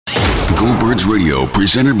Go Birds Radio,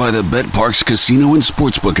 presented by the betParx Casino and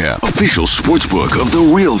Sportsbook app. Official sportsbook of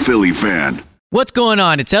the real Philly fan. What's going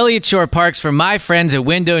on? It's Elliott Shore-Parks from my friends at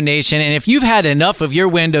Window Nation, and if you've had enough of your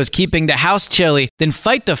windows keeping the house chilly, then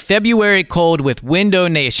fight the February cold with Window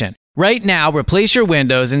Nation. Right now, replace your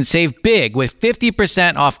windows and save big with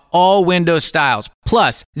 50% off all window styles,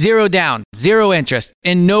 plus 0 down, 0 interest,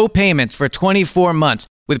 and no payments for 24 months.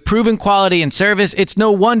 With proven quality and service, it's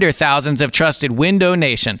no wonder thousands have trusted Window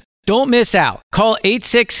Nation. Don't miss out. Call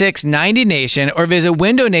 866-90-NATION or visit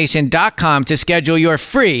windownation.com to schedule your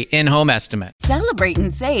free in-home estimate. Celebrate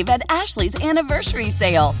and save at Ashley's Anniversary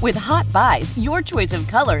Sale. With Hot Buys, your choice of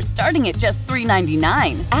colors starting at just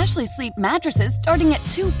 $3.99. Ashley Sleep mattresses starting at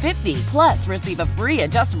 $2.50. Plus, receive a free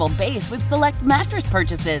adjustable base with select mattress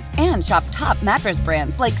purchases. And shop top mattress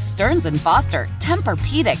brands like Stearns & Foster,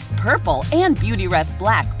 Tempur-Pedic, Purple, and Beautyrest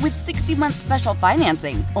Black with 60-month special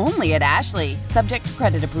financing. Only at Ashley. Subject to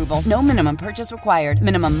credit approval. No minimum purchase required.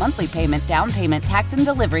 Minimum monthly payment, down payment, tax, and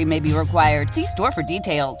delivery may be required. See store for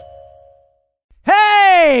details.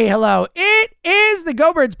 Hey, hello. It is the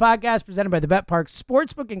Go Birds podcast presented by the betParx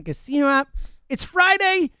Sportsbook and Casino app. It's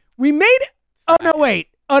Friday. We made it. Oh, no,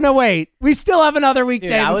 wait. We still have another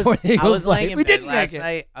weekday before the Eagles play. We didn't make it.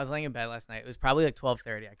 I was laying in bed last night. It was probably like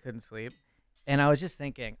 12:30. I couldn't sleep. And I was just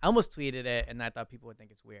thinking, I almost tweeted it, and I thought people would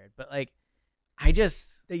think it's weird. But, like,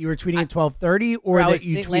 that you were tweeting at 12:30, or that I was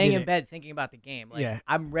laying in bed thinking about the game. Like, yeah.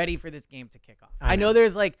 I'm ready for this game to kick off. I know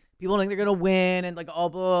there's like people think they're gonna win and like all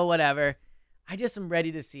blah, whatever. I just am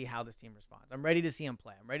ready to see how this team responds. I'm ready to see them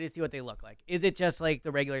play. I'm ready to see what they look like. Is it just like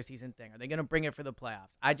the regular season thing? Are they gonna bring it for the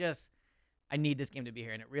playoffs? I need this game to be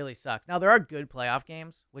here, and it really sucks. Now, there are good playoff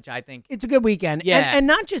games, which I think... It's a good weekend. Yeah. And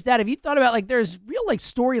not just that, if you thought about, like, there's real, like,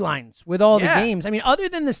 storylines with all the games. I mean, other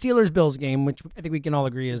than the Steelers-Bills game, which I think we can all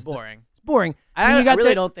agree is... boring. It's boring. I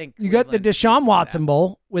really don't think... You got the Deshaun Watson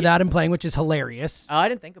Bowl without him playing, which is hilarious. Oh, I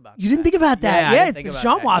didn't think about that. You didn't think about that? Yeah, it's the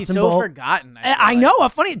Deshaun Watson Bowl. He's so forgotten. I know.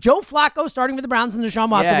 Funny. Joe Flacco starting for the Browns in the Deshaun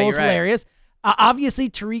Watson Bowl is hilarious. Obviously,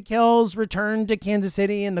 Tyreek Hill's return to Kansas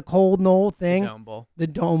City and the cold Knoll thing. The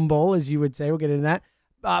Dome Bowl, as you would say. We'll get into that.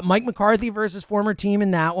 Mike McCarthy versus former team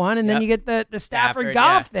in that one. And then you get the Stafford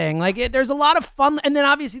Goff thing. Like, there's a lot of fun. And then,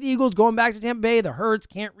 obviously, the Eagles going back to Tampa Bay. The Hurts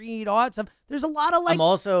can't read, all that stuff. There's a lot of, like, I'm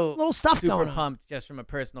also little stuff going on. Super pumped just from a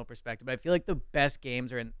personal perspective. But I feel like the best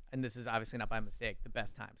games are in, and this is obviously not by mistake, the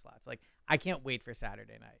best time slots. Like, I can't wait for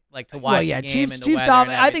Saturday night. Like, to watch the game Chiefs, and the weather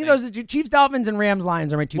Dolphins. and I think those are Chiefs, Dolphins, and Rams,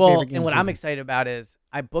 Lions are my two favorite games. And what I'm excited about is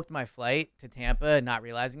I booked my flight to Tampa, not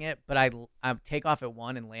realizing it, but I take off at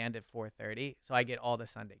 1 and land at 4:30, so I get all the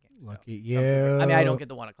Sunday games. Lucky you. I mean, I don't get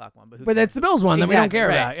the 1 o'clock one, but that's the Bills one that we don't care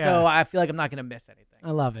about. Yeah. So I feel like I'm not going to miss anything. I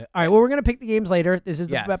love it. All right, well, we're going to pick the games later. This is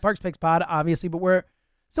the betParx Picks pod, obviously, but we're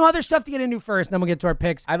some other stuff to get into first, and then we'll get to our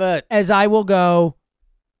picks. As I will go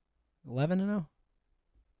 11-0.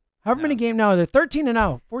 However many games, they're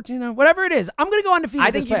 13-0, 14-0, whatever it is. I'm going to go undefeated.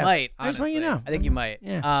 I think you might. Honestly. I just want you to know. I think you might.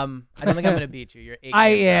 Yeah. I don't think I'm going to beat you. You're 8 games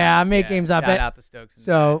I make games up. Shout out to Stokes.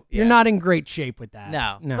 So you're not in great shape with that.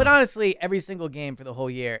 No. But honestly, every single game for the whole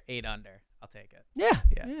year, 8 under. I'll take it.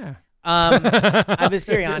 Yeah. I have a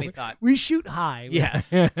Sirianni thought. We shoot high. Yes.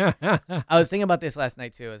 I was thinking about this last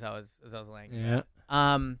night too, as I was laying. Yeah.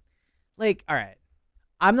 Like, all right,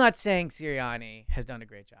 I'm not saying Sirianni has done a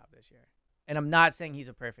great job this year, and I'm not saying he's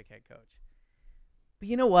a perfect head coach. But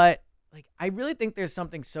you know what? Like, I really think there's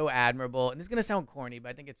something so admirable, and this is gonna sound corny, but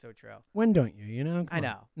I think it's so true. When don't you? You know? I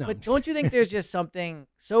know. No. But don't you think there's just something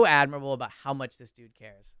so admirable about how much this dude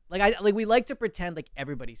cares? Like, we like to pretend like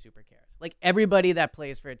everybody super cares. Like, everybody that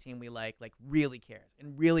plays for a team we like really cares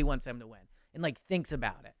and really wants them to win and like thinks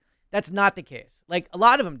about it. That's not the case. Like, a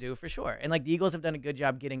lot of them do for sure, and like the Eagles have done a good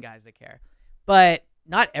job getting guys that care, but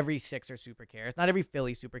not every Sixer super cares. Not every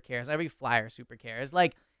Philly super cares. Not every Flyer super cares.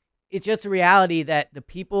 Like, it's just a reality that the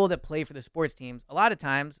people that play for the sports teams a lot of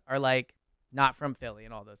times are like not from Philly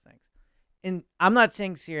and all those things. And I'm not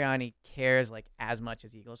saying Sirianni cares like as much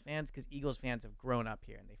as Eagles fans, because Eagles fans have grown up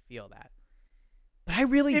here and they feel that. But I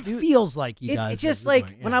really do. It feels like he does. It's just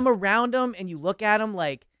like when I'm around him and you look at him,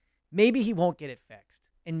 like maybe he won't get it fixed.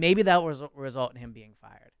 And maybe that will result in him being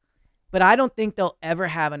fired. But I don't think they'll ever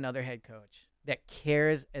have another head coach that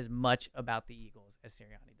cares as much about the Eagles as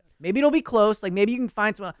Sirianni does. Maybe it'll be close. Like, maybe you can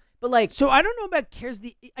find some, but like. So I don't know about cares.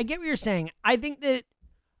 I get what you're saying. I think that,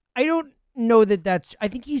 I don't know that that's, I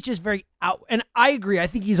think he's just very out. And I agree. I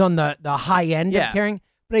think he's on the high end of caring,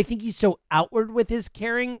 but I think he's so outward with his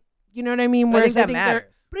caring. You know what I mean? Whereas I think that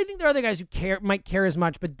matters. But I think there are other guys who might care as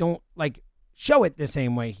much, but don't like show it the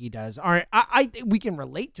same way he does. I we can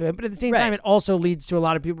relate to it, but at the same time, it also leads to a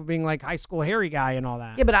lot of people being like high school Harry guy and all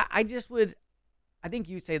that. Yeah, but I think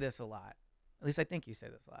you say this a lot. At least I think you say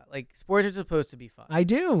this a lot. Like, sports are supposed to be fun. I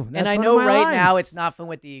do. And I know right now it's not fun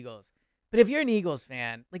with the Eagles. But if you're an Eagles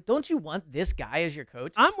fan, like, don't you want this guy as your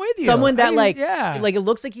coach? I'm with you. Someone that, like, it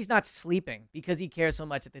looks like he's not sleeping because he cares so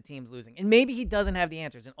much that the team's losing. And maybe he doesn't have the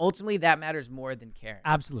answers. And ultimately, that matters more than caring.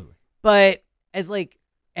 Absolutely. But as, like,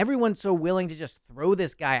 everyone's so willing to just throw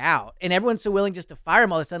this guy out, and everyone's so willing just to fire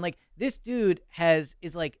him all of a sudden, like, this dude is,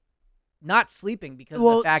 like, not sleeping because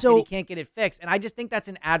of the fact that he can't get it fixed. And I just think that's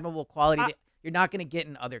an admirable quality that you're not going to get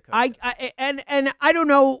in other coaches. And I don't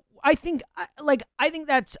know. I think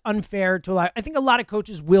that's unfair to a lot. I think a lot of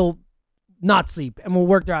coaches will not sleep and will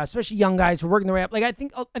work their ass, especially young guys who are working their way up. Like, I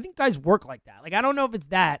think guys work like that. Like, I don't know if it's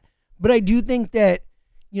that, but I do think that,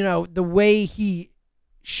 you know, the way he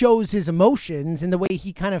shows his emotions and the way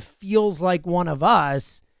he kind of feels like one of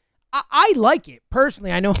us, I like it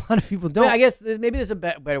personally. I know a lot of people don't. I guess maybe there's a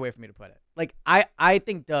better way for me to put it. Like, I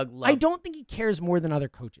think Doug loves. I don't think he cares more than other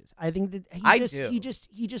coaches. I think that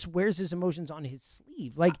he just wears his emotions on his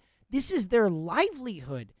sleeve. Like, this is their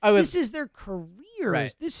livelihood. This is their careers.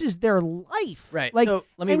 Right. This is their life. Right. Like, so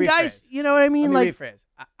let me rephrase. Guys, you know what I mean? Let me rephrase.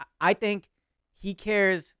 I think he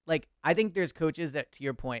cares. Like, I think there's coaches that, to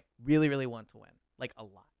your point, really, really want to win. Like, a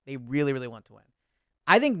lot. They really, really want to win.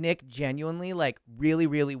 I think Nick genuinely, like, really,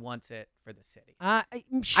 really wants it for the city.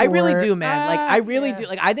 Sure. I really do, man. Like, I really do.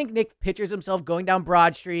 Like, I think Nick pictures himself going down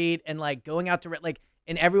Broad Street and, like, going out to, like,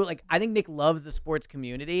 and everyone, like, I think Nick loves the sports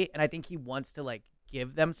community, and I think he wants to, like,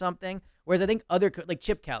 give them something. Whereas I think like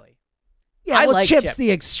Chip Kelly. Yeah, well, Chip's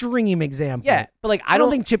the extreme example. Yeah, but, like, I don't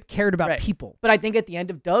think Chip cared about people. But I think at the end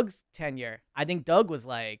of Doug's tenure, I think Doug was,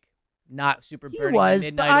 like, not super burning. He was,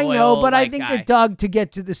 midnight but I oil, know. But like, I think guy. that Doug, to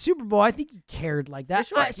get to the Super Bowl, I think he cared like that.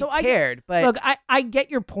 Sure, he cared. But look, I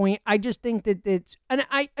get your point. I just think that it's, and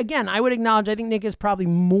I would acknowledge, I think Nick is probably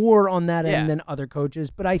more on that end than other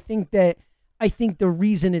coaches. But I think the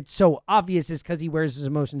reason it's so obvious is because he wears his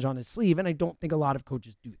emotions on his sleeve, and I don't think a lot of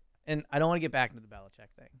coaches do that. And I don't want to get back into the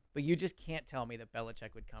Belichick thing, but you just can't tell me that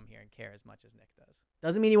Belichick would come here and care as much as Nick does.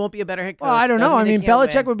 Doesn't mean he won't be a better head coach. Well, I don't know. I mean,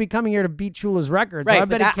 Belichick would be coming here to beat Shula's records. Right, so I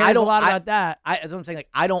bet he cares a lot about that. That's what I'm saying. Like,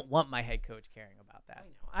 I don't want my head coach caring about that.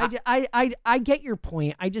 I get your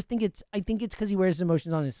point. I just think it's because he wears his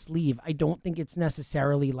emotions on his sleeve. I don't think it's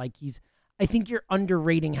necessarily like I think you're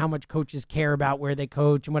underrating how much coaches care about where they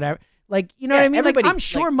coach and whatever. Like, you know what I mean? Like, I'm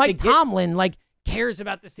sure Mike Tomlin, like, cares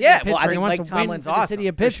about the city of Pittsburgh. Well, I think wants Mike to win Tomlin's for awesome, the city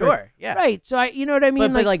of Pittsburgh. For sure, yeah. Right. So, you know what I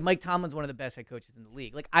mean? But like Mike Tomlin's one of the best head coaches in the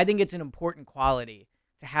league. Like, I think it's an important quality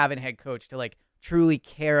to have a head coach to, like, truly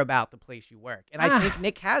care about the place you work. And I think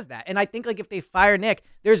Nick has that. And I think, like, if they fire Nick,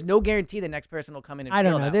 there's no guarantee the next person will come in and I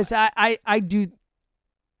don't know. This I do.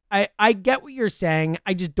 I get what you're saying.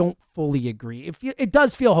 I just don't fully agree. It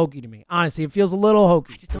does feel hokey to me. Honestly, it feels a little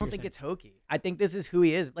hokey. I just don't think it's hokey. I think this is who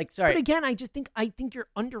he is. Like, sorry. But again, I think you're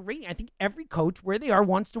underrating. I think every coach, where they are,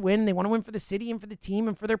 wants to win. They want to win for the city and for the team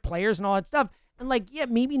and for their players and all that stuff. And, like, yeah,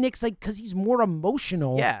 maybe Nick's, like, because he's more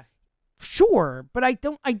emotional. Yeah. Sure, but I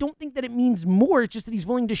don't think that it means more. It's just that he's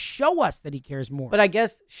willing to show us that he cares more. But I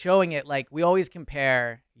guess showing it, like, we always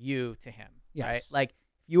compare you to him. Yes. Right? Like,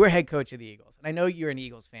 you were head coach of the Eagles, and I know you're an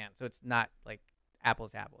Eagles fan, so it's not, like,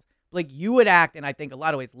 apples to apples. But, like, you would act, and I think a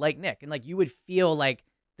lot of ways, like Nick, and, like, you would feel, like,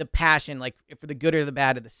 the passion, like, for the good or the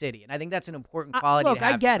bad of the city. And I think that's an important quality to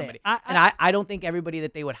have. I get for somebody. it. I don't think everybody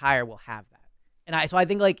that they would hire will have that. And so I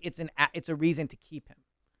think, like, it's a reason to keep him,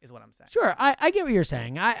 is what I'm saying. Sure, I get what you're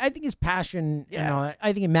saying. I think his passion, you know,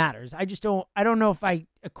 I think it matters. I don't know if I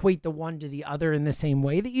equate the one to the other in the same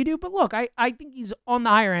way that you do. But look, I think he's on the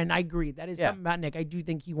higher end. I agree. That is something about Nick. I do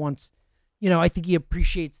think he wants, you know, I think he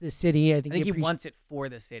appreciates the city. I think he wants it for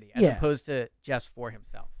the city as opposed to just for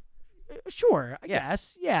himself. Sure, I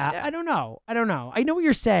guess. Yeah, I don't know. I know what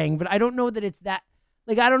you're saying, but I don't know that it's that.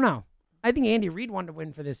 Like, I don't know. I think Andy Reid wanted to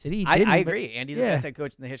win for this city. I agree. Andy's the best head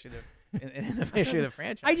coach in the history of in the history of the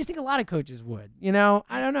franchise. I just think a lot of coaches would. You know,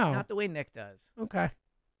 I don't know. Not the way Nick does. Okay.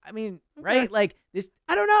 I mean, right? Like this.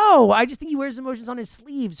 I don't know. I just think he wears emotions on his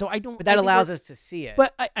sleeve, so I don't. But that allows us to see it.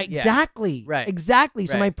 But exactly, right? Exactly.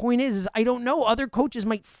 So my point is I don't know. Other coaches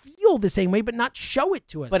might feel the same way, but not show it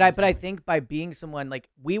to us. But I think by being someone like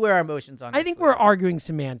we wear our emotions on. I think we're arguing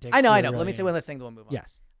semantics. I know. Really. Let me say one last thing, then we'll move on.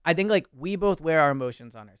 Yes. I think, like, we both wear our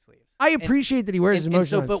emotions on our sleeves. I appreciate that he wears his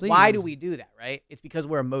emotions on his sleeves. But why do we do that, right? It's because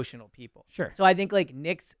we're emotional people. Sure. So I think like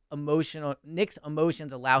Nick's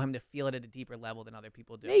emotions allow him to feel it at a deeper level than other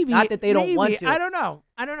people do. Maybe. Not that they don't want to. I don't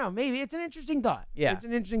know. Maybe it's an interesting thought. Yeah. It's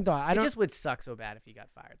an interesting thought. It just would suck so bad if he got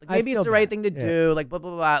fired. Like maybe it's the right thing to do. Like blah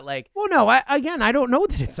blah blah. Like. Well, no. I don't know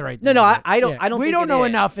that it's the right thing. No. I don't. I don't. We think don't know is.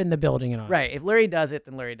 enough in the building and all. Right. If Lurie does it,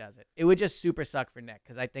 then Lurie does it. It would just super suck for Nick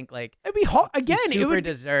because I think like it'd be hard. Again,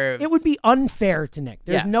 it would be unfair to Nick.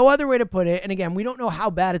 There's no other way to put it. And again, we don't know how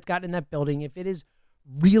bad it's gotten in that building. If it is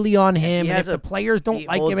really on him, and if the players don't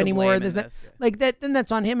like him anymore, then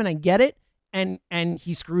that's on him, and I get it. And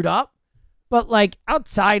he screwed up, but like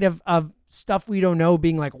outside of stuff we don't know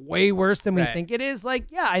being like way worse than we think it is, like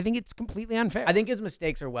I think it's completely unfair. I think his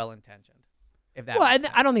mistakes are well intentioned. If that,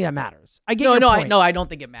 I don't think that matters. I get your point. I don't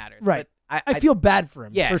think it matters. Right. But I feel bad for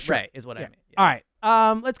him. Yeah, for sure. Right. Is what I mean. Yeah. All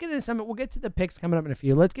right. Let's get into some. We'll get to the picks coming up in a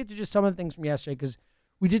few. Let's get to just some of the things from yesterday because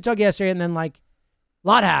we did talk yesterday, and then like a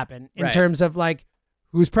lot happened in terms of like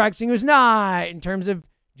who's practicing, who's not, in terms of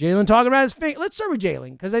Jalen talking about his finger. Let's start with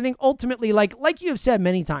Jalen because I think ultimately, like you have said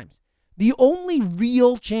many times, the only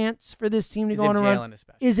real chance for this team to go on a run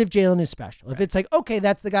is if Jalen is special. Right. If it's like, okay,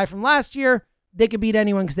 that's the guy from last year, they could beat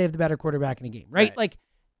anyone because they have the better quarterback in a game, right? Like,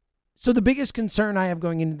 so the biggest concern I have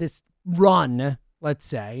going into this run, let's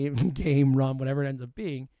say, game run, whatever it ends up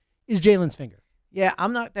being, is Jalen's finger. Yeah,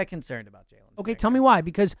 I'm not that concerned about Jalen's Okay, finger. tell me why.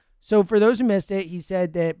 Because, so for those who missed it, he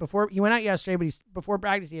said that before he went out yesterday, but before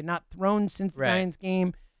practice, he had not thrown since the Giants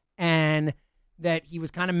game, and that he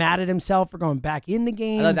was kind of mad at himself for going back in the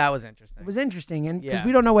game. I thought that was interesting. It was interesting, and because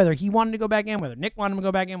we don't know whether he wanted to go back in, whether Nick wanted him to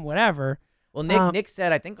go back in, whatever. Well, Nick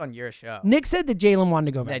said, I think on your show. Nick said that Jalen wanted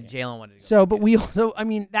to go back in. That Jalen wanted to go back in. But we also, I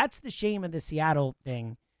mean, that's the shame of the Seattle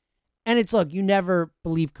thing. And it's, look, you never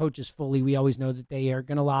believe coaches fully. We always know that they are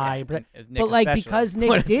going to lie. Yeah, but like, because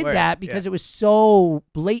Nick did that, because it was so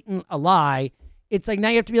blatant a lie, it's like now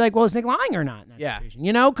you have to be like, well, is Nick lying or not in that situation?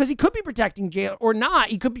 You know, because he could be protecting Jalen or not.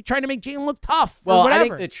 He could be trying to make Jalen look tough or whatever. I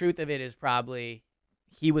think the truth of it is probably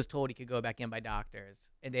he was told he could go back in by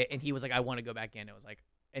doctors. And he was like, I want to go back in. It was like,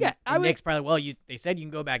 and Nick's probably, well, they said you can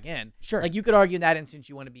go back in. Sure. Like, you could argue in that instance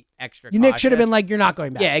you want to be extra cautious. Nick should have been like, you're not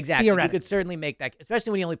going back. Yeah, exactly. You could certainly make that,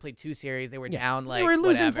 especially when he only played 2 series. They were down like, they were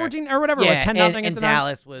losing 14 or whatever. Yeah, 10-0 and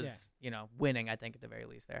Dallas was, winning, I think, at the very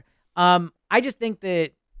least there. I just think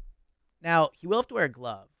that now he will have to wear a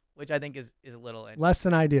glove, which I think is a little less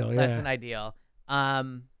than ideal. Less than ideal.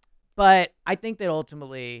 But I think that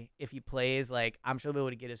ultimately, if he plays, like, I'm sure he'll be able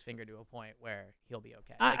to get his finger to a point where he'll be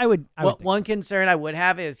okay. I would. One concern I would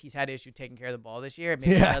have is he's had issue taking care of the ball this year.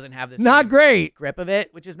 Maybe he doesn't have this not great grip of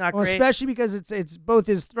it, which is not great. Especially because it's both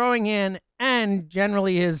his throwing hand and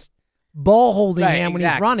generally his ball holding hand when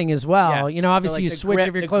he's running as well. Yes. Obviously you switch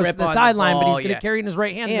if you're close to the sideline, but he's going to carry it in his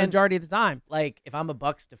right hand the majority of the time. Like, if I'm a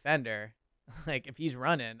Bucs defender, like, if he's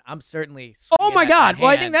running, I'm certainly. Oh my God! Well,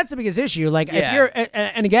 I think that's the biggest issue. Like, if you're,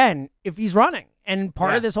 and again, if he's running, and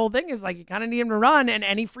part of this whole thing is like you kind of need him to run, and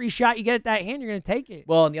any free shot you get at that hand, you're going to take it.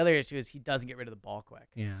 Well, and the other issue is he doesn't get rid of the ball quick.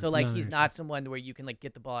 Yeah, so like he's not someone where you can like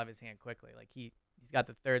get the ball out of his hand quickly. Like he's got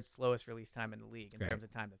the 3rd slowest release time in the league in terms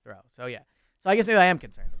of time to throw. So yeah. So I guess maybe I am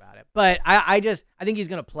concerned about it, but I think he's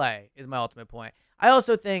going to play is my ultimate point. I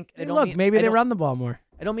also think maybe they run the ball more.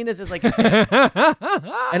 I don't mean this as like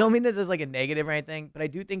I don't mean this as like a negative or anything, but I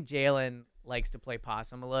do think Jalen likes to play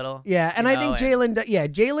possum a little. Yeah, and I think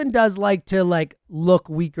Jalen does like to like look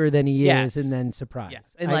weaker than he is and then surprise.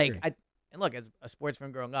 Yes, and and look, as a sports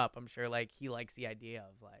fan growing up, I'm sure like he likes the idea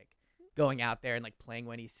of like going out there and like playing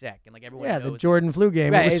when he's sick and like everyone knows. The Jordan flu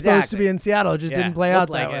game. It was supposed to be in Seattle, it just didn't play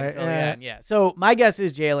out that way. Yeah. So my guess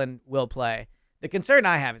is Jalen will play. The concern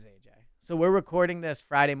I have is AJ. So we're recording this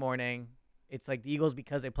Friday morning. It's like the Eagles,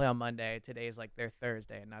 because they play on Monday, today is like their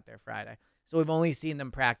Thursday and not their Friday. So we've only seen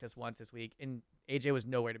them practice once this week, and AJ was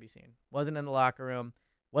nowhere to be seen. Wasn't in the locker room,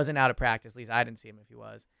 wasn't out of practice. At least I didn't see him if he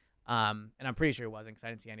was. And I'm pretty sure he wasn't because I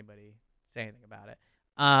didn't see anybody say anything about it.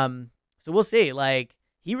 So we'll see. Like,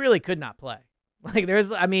 he really could not play. Like,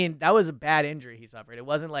 that was a bad injury he suffered. It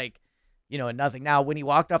wasn't like, nothing. Now, when he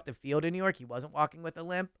walked off the field in New York, he wasn't walking with a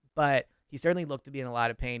limp, but he certainly looked to be in a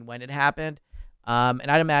lot of pain when it happened. And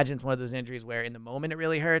I'd imagine it's one of those injuries where in the moment it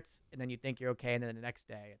really hurts, and then you think you're okay, and then the next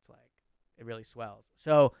day it's like it really swells.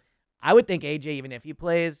 So I would think AJ, even if he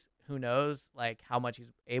plays, who knows like how much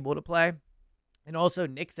he's able to play. And also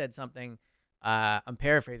Nick said something, I'm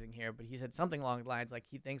paraphrasing here, but he said something along the lines like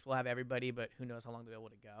he thinks we'll have everybody, but who knows how long they'll be able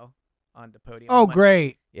to go on the podium. Oh,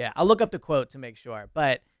 great. Yeah, I'll look up the quote to make sure.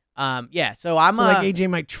 But so I'm like AJ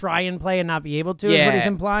might try and play and not be able to is what he's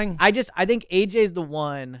implying. I think AJ's the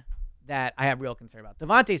one that I have real concern about.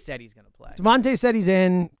 Devontae said he's going to play. Devontae said he's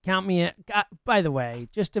in. Count me in. By the way,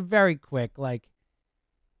 just a very quick, like,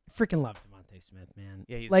 freaking love Devontae Smith, man.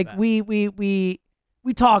 Yeah, he's like the best.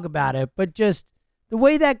 we talk about it, but just the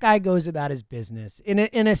way that guy goes about his business in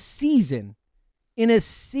a season,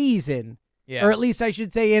 Yeah. or at least I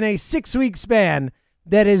should say in a 6-week span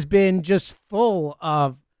that has been just full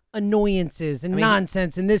of annoyances and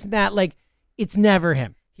nonsense and this and that. Like, it's never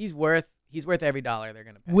him. He's worth every dollar they're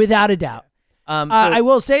gonna pay. Without a doubt. Yeah. I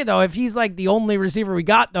will say, though, if he's like the only receiver we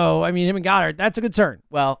got, though, I mean, him and Goddard, that's a concern.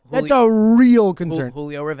 Well, that's a real concern.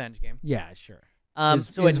 Julio revenge game. Yeah, sure.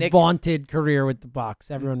 His vaunted career with the Bucs,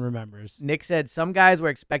 everyone remembers. Nick said some guys were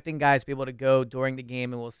expecting guys to be able to go during the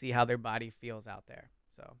game, and we'll see how their body feels out there.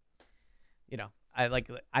 So, I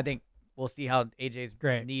think we'll see how AJ's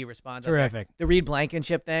knee responds. Terrific. The Reed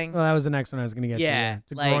Blankenship thing. Well, that was the next one I was going to get to. Yeah,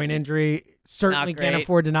 it's a groin injury. Certainly can't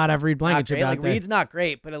afford to not have Reed Blankenship out there. Reed's not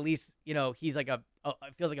great, but at least he's like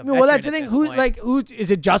feels like a. Well, that's the thing. Who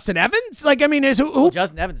is it? Justin Evans? Like, I mean, is who?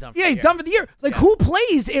 Justin Evans done. He's done for the year. Like, who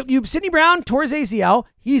plays? Sidney Brown tore his ACL.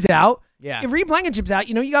 He's out. Yeah. If Reed Blankenship's out,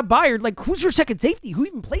 you got Byard. Like, who's your second safety? Who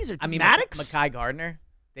even plays there? Maddox? Mekhi Gardner.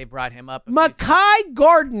 They brought him up. Mekhi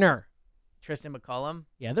Gardner. Tristan McCullum.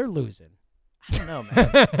 Yeah, they're losing. I don't know,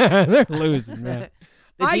 man. They're losing, man.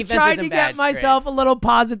 I tried to get myself a little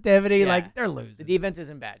positivity. Yeah. Like, they're losing. The defense is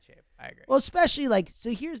in bad shape. I agree. Well, especially,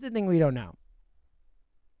 so here's the thing we don't know.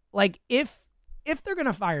 Like, if they're going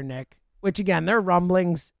to fire Nick, which, again, there are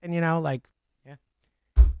rumblings, and,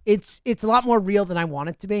 it's a lot more real than I want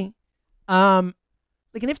it to be. And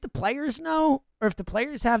if the players know, or if the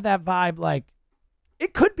players have that vibe,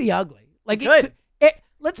 it could be ugly. Like, it could.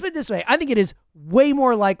 Let's put it this way. I think it is way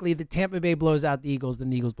more likely that Tampa Bay blows out the Eagles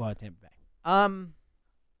than the Eagles blow out Tampa Bay.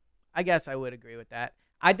 I guess I would agree with that.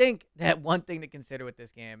 I think that one thing to consider with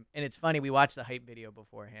this game, and it's funny, we watched the hype video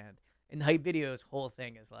beforehand, and the hype video's whole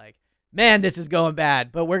thing is like, man, this is going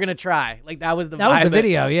bad, but we're going to try. Like, that was the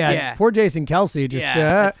video, yeah. Poor Jason Kelsey.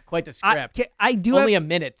 That's quite the script. I do Only a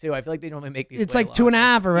minute, too. I feel like they normally make these. It's like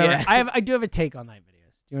 2.5 or whatever. Yeah. I do have a take on that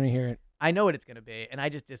videos. Do you want to hear it? I know what it's going to be, and I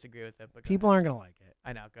just disagree with it. But people aren't going to like it.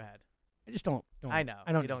 I know. Go ahead. I just don't. I know.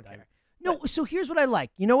 I don't. You don't care. No. So here's what I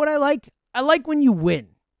like. You know what I like? I like when you win,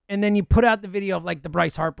 and then you put out the video of the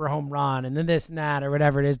Bryce Harper home run, and then this and that or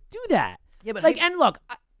whatever it is. Do that. Yeah, but and look,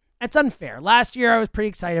 that's unfair. Last year I was pretty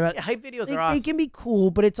excited about. Yeah, hype videos are awesome. They can be cool,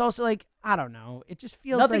 but it's also I don't know. It just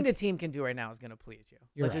feels nothing the team can do right now is going to please you.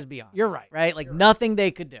 Let's just be honest. You're right. Right? Nothing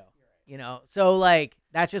they could do. So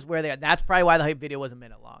that's just where they are. That's probably why the hype video was a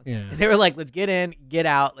minute long. Yeah. Because they were like, let's get in, get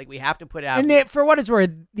out. We have to put it out. And for what it's worth,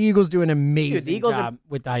 the Eagles do an amazing job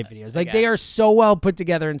with the hype videos. They are so well put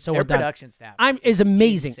together and so well done. Their production staff is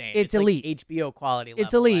amazing. Insane. It's elite. HBO quality level.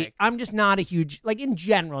 It's elite. I'm just not a huge, in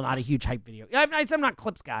general, not a huge hype video. I'm not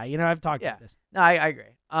clips guy. I've talked about this. No, I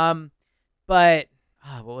agree. But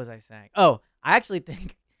what was I saying? Oh, I actually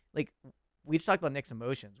think, we just talked about Nick's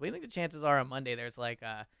emotions. What do you think the chances are on Monday there's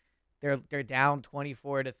they're down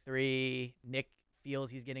 24-3. Nick feels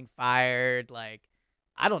he's getting fired.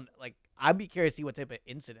 I'd be curious to see what type of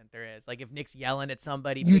incident there is. If Nick's yelling at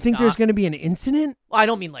somebody. You think there's going to be an incident? Well, I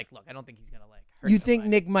don't mean look, I don't think he's going to hurt You somebody. think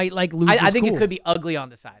Nick might lose I think cool. it could be ugly on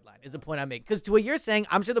the sideline is the point I'm making. Because to what you're saying,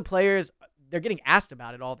 I'm sure the players, they're getting asked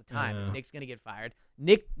about it all the time. If Nick's going to get fired.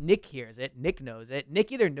 Nick hears it. Nick knows it.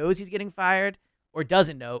 Nick either knows he's getting fired or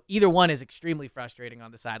doesn't know. Either one is extremely frustrating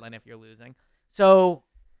on the sideline if you're losing. So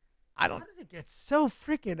I don't. How did it get so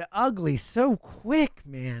freaking ugly so quick,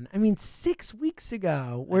 man? I mean, 6 weeks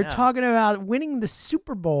ago, we're talking about winning the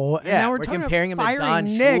Super Bowl, and now we're talking comparing about him to Don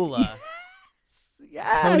Nick. Shula.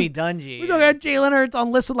 Yes. Tony Dungy. We're talking about Jalen Hurts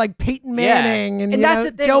on lists like Peyton Manning and that's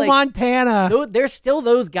the thing, Joe Montana. There's still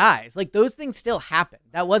those guys. Those things still happen.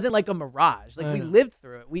 That wasn't a mirage. We lived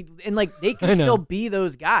through it. They can still be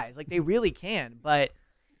those guys. They really can. But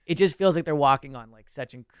it just feels like they're walking on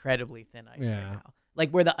such incredibly thin ice right now.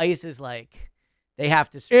 Where the ice is they have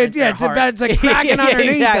to sprint their heart. It's cracking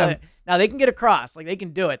underneath them. Now they can get across. They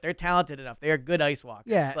can do it. They're talented enough. They are good ice walkers.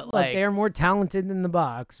 Yeah, but they are more talented than the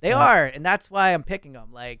Bucs. They are, and that's why I'm picking them.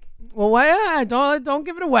 Well, why? Don't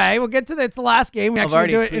give it away. We'll get to it's the last game. I've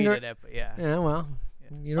already tweeted it, but yeah. Yeah, well,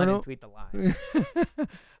 you don't know. Tweet the line.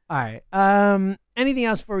 All right. Anything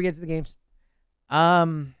else before we get to the games? I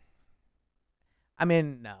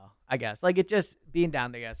mean, no. I guess it just being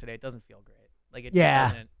down there yesterday. It doesn't feel great. It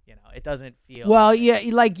doesn't. It doesn't feel. Well, yeah.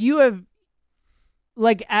 You have.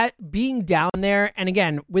 At being down there, and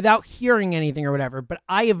again, without hearing anything or whatever, but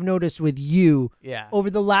I have noticed with you over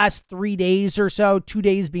the last 3 days or so, 2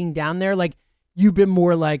 days being down there, you've been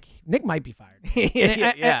more Nick might be fired.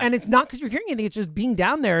 And it's not because you're hearing anything, it's just being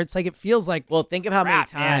down there. It's it feels like. Well, think of how many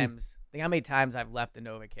times. Think how many times I've left the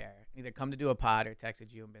NovaCare, either come to do a pod or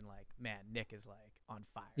texted you and been like, man, Nick is on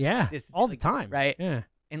fire. Yeah. All the time. Right? Yeah.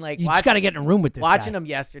 And like you just got to get in a room with this watching guy. him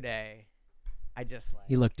yesterday, I just like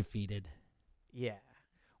he looked defeated. Yeah.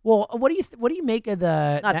 Well, what do you make of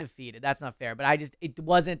the not defeated? That's not fair. But it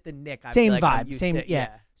wasn't the Nick. I same feel like vibe, same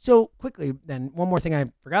yeah. So quickly, then one more thing I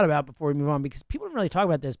forgot about before we move on, because people don't really talk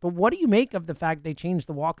about this. But what do you make of the fact they changed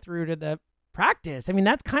the walkthrough to the practice? I mean,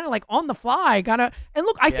 that's kind of like on the fly, kind of. And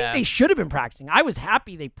look, I think they should have been practicing. I was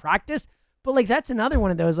happy they practiced, but like that's another one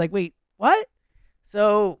of those. Like, wait, what?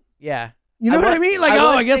 So yeah. You know what I mean? Like,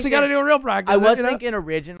 I guess we got to do a real practice. I was thinking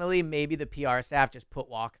originally maybe the PR staff just put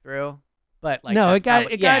walkthrough. But like no, it got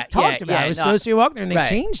talked about. It was supposed to be a walkthrough, and they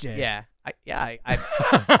changed it. Yeah,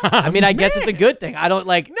 I mean, I guess it's a good thing. I don't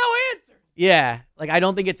like no answers. Yeah, like I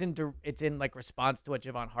don't think it's in like response to what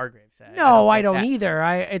Javon Hargrave said. No, I don't either.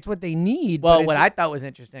 It's what they need. Well, what I thought was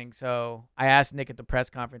interesting. So I asked Nick at the press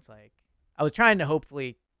conference. Like, I was trying to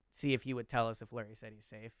hopefully see if he would tell us if Lurie said he's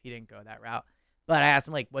safe. He didn't go that route. But I asked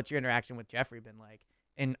him like, "What's your interaction with Jeffrey been like?"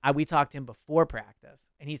 And we talked to him before practice,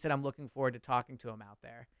 and he said, "I'm looking forward to talking to him out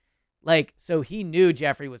there." Like, so he knew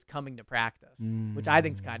Jeffrey was coming to practice, which I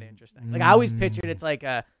think is kind of interesting. Like, I always pictured it's like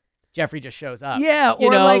Jeffrey just shows up. Yeah,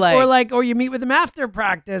 or you meet with him after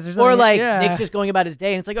practice or something. Or like Nick's just going about his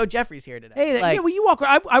day, and it's like, oh, Jeffrey's here today. Hey, like, yeah, well, you walk.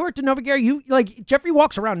 I worked at Novacare. You like Jeffrey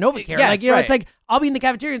walks around Novacare. Yes, like, you know, it's like I'll be in the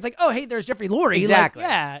cafeteria. It's like, oh, hey, there's Jeffrey Lurie. Exactly.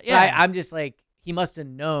 Like, yeah. I'm just like, he must have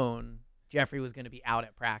known Jeffrey was going to be out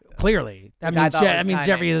at practice. Clearly, that means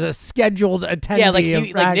Jeffrey is a scheduled attendee. Yeah,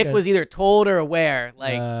 like Nick was either told or aware.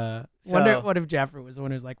 Like, wonder what if Jeffrey was the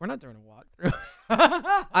one who's like, we're not doing a walkthrough.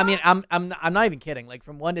 I mean, I'm not even kidding. Like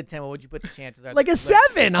from 1 to 10, what would you put the chances are? Like a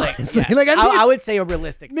 7, honestly. Yeah. Like I would say a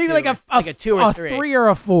realistic, maybe 2, like a 2 or 3, 3 or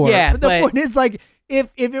a 4. Yeah, but the point is like if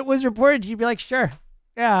it was reported, you'd be like, sure.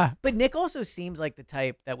 Yeah. But Nick also seems like the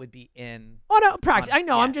type that would be in. Oh no, practice. I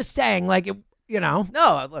know. Yeah. I'm just saying, like, you know.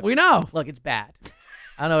 No, look. We know. Look, it's bad.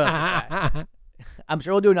 I don't know what else to say. I'm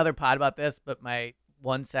sure we'll do another pod about this, but my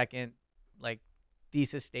 1 second like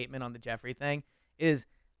thesis statement on the Jeffrey thing is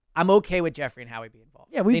I'm okay with Jeffrey and Howie being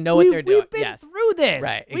involved. Yeah, they know what they're doing. We've been through this.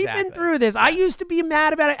 Right, exactly. We've been through this. Yeah. I used to be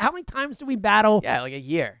mad about it. How many times do we battle? Yeah, like a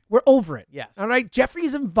year. We're over it. Yes. All right.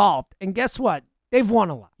 Jeffrey's involved, and guess what? They've won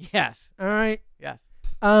a lot. Yes. All right. Yes.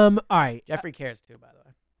 All right. Jeffrey cares too, by the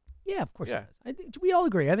way. Yeah, of course he does. I think we all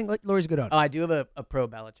agree. I think Lurie's a good owner. Oh, I do have a pro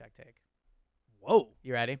Belichick take. Whoa.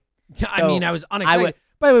 You ready? Yeah, I mean, I was unexpected.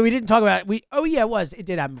 By the way, we didn't talk about it. It was. It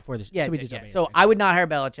did happen before this. Yeah, so we did. Yeah. So I would not hire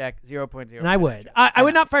Belichick, 0.0. And I would. I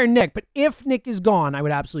would not fire Nick, but if Nick is gone, I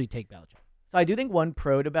would absolutely take Belichick. So I do think one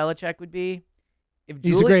pro to Belichick would be if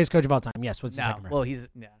he's the greatest coach of all time. Yes. What's the second? Well,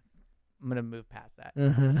 I'm gonna move past that.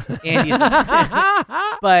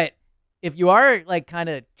 And but if you are like kind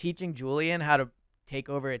of teaching Julian how to take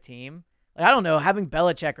over a team. Like, I don't know, having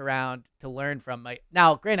Belichick around to learn from.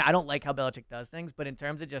 Now, granted, I don't like how Belichick does things, but in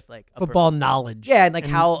terms of just like football knowledge, and like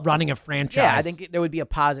how running a franchise, yeah, I think there would be a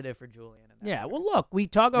positive for Julian. Yeah, well, look, we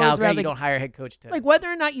talk always about you don't hire a head coach to like whether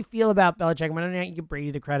or not you feel about Belichick, whether or not you give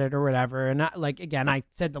Brady the credit or whatever. And like again, I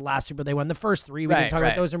said the last Super they won the first 3. We didn't talk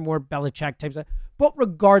about those are more Belichick types of. But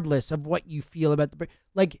regardless of what you feel about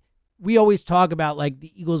we always talk about like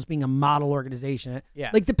the Eagles being a model organization. Yeah.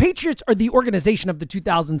 Like the Patriots are the organization of the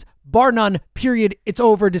 2000s, bar none, period. It's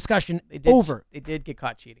over, discussion, over. They did get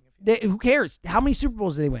caught cheating. Who cares? How many Super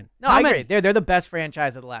Bowls did they win? No, I agree. They're the best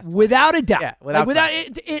franchise of the last 20 without years. a doubt. Yeah, without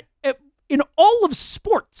it, in all of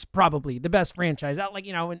sports, probably the best franchise. Out like,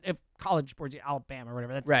 in college sports, Alabama or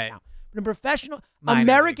whatever. That's right. Now. But in professional,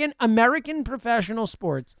 American professional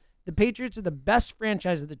sports, the Patriots are the best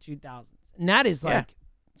franchise of the 2000s. And that is like... Yeah.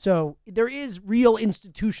 So there is real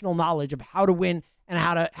institutional knowledge of how to win and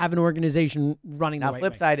how to have an organization running the right way. Now,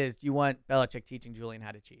 flip side is you want Belichick teaching Julian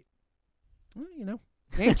how to cheat. Well, you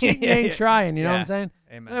ain't cheating, you ain't trying. You know what I'm saying?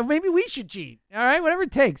 Amen. Maybe we should cheat. All right, whatever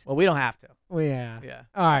it takes. Well, we don't have to. Well, yeah. Yeah.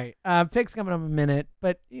 All right. Picks coming up in a minute,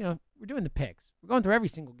 but we're doing the picks. We're going through every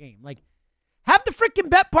single game. Like, have the freaking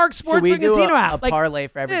betParx Sports Casino app. A parlay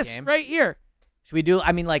for every this game right here. Should we do?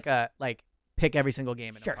 I mean, like pick every single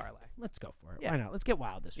game in a parlay. Let's go for it. Yeah. Why not? Let's get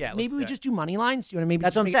wild this week. Yeah, maybe we just do money lines. Do you want to maybe?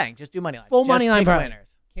 That's what I'm saying. Just do money lines. Full money line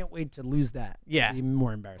winners. Can't wait to lose that. Yeah. It's even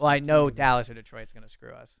more embarrassing. Well, I know Dallas or Detroit's going to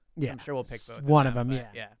screw us. Yeah. I'm sure we'll pick both. One of them.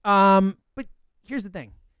 Yeah. But here's the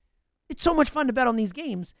thing. It's so much fun to bet on these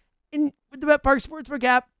games. And with the betParx Sportsbook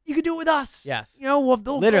app, you can do it with us. Yes. We'll have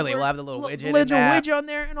the we'll have the little widget on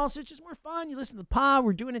there, and also it's just more fun. You listen to the pod.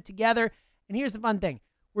 We're doing it together. And here's the fun thing.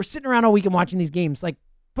 We're sitting around all week and watching these games. Like,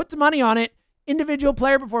 put some money on it. Individual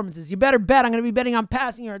player performances. You better bet. I'm going to be betting on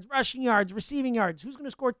passing yards, rushing yards, receiving yards. Who's going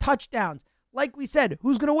to score touchdowns? Like we said,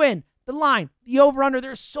 who's going to win? The line, the over-under.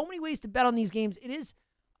 There's so many ways to bet on these games. It is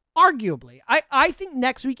arguably, I think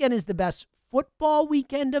next weekend is the best football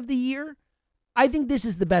weekend of the year. I think this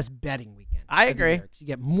is the best betting weekend. I agree. You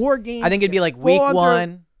get more games. I think it'd be like week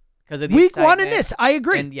one because of the week excitement. 1 in this. I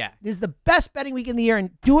agree. And this is the best betting week in the year,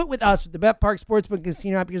 and do it with us with the betParx Sportsbook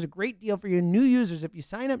Casino app. Here's a great deal for you new users. If you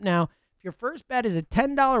sign up now, if your first bet is a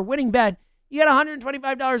 $10 winning bet, you get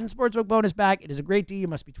 $125 in sportsbook bonus back. It is a great deal. You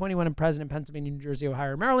must be 21 and present in Pennsylvania, New Jersey,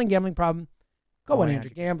 Ohio, or Maryland. Gambling problem? Go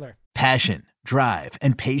 1-800-GAMBLER. Passion, drive,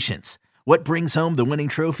 and patience. What brings home the winning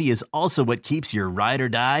trophy is also what keeps your ride or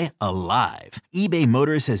die alive. eBay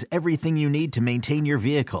Motors has everything you need to maintain your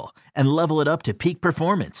vehicle and level it up to peak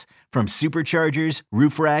performance. From superchargers,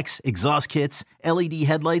 roof racks, exhaust kits, LED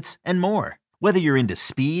headlights, and more. Whether you're into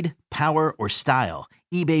speed, power, or style,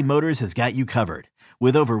 eBay Motors has got you covered.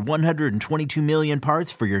 With over 122 million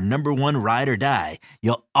parts for your number one ride or die,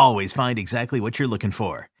 you'll always find exactly what you're looking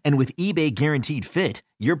for. And with eBay Guaranteed Fit,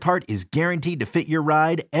 your part is guaranteed to fit your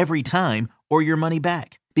ride every time or your money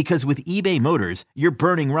back. Because with eBay Motors, you're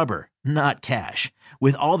burning rubber, not cash.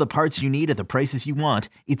 With all the parts you need at the prices you want,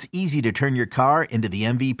 it's easy to turn your car into the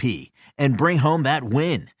MVP and bring home that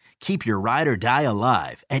win. Keep your ride or die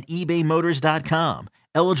alive at ebaymotors.com.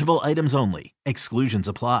 Eligible items only. Exclusions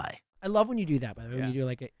apply. I love when you do that, by the way, when you do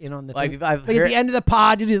like an in on the Like, thing. I've Like at the end of the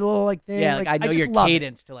pod, you do the little like thing. Yeah, like I know just your love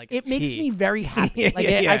cadence to like a it makes T. me very happy. Like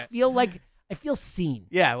Yeah. I feel seen.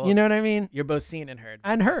 Yeah, well, you know what I mean? You're both seen and heard.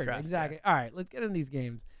 And heard, Trust, exactly. yeah. All right, let's get into these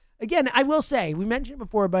games. Again, I will say, we mentioned it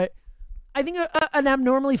before, but I think an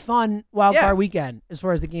abnormally fun wild card weekend as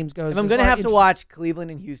far as the games goes. If I'm going to have to watch Cleveland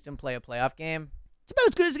and Houston play a playoff game, it's about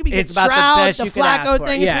as good as it can be. It's about the best you can ask Flacco for.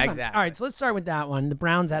 thing. Yeah, It's exactly. All right, so let's start with that one. The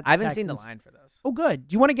Browns at the I haven't seen the Texans. line for those. Oh, good.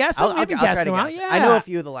 Do you want to guess? I'll We haven't try guessed to in a while. guess it. Yeah. I know a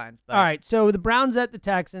few of the lines. But All right, so the Browns at the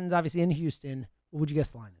Texans, obviously in Houston. What would you guess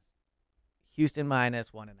the line is? Houston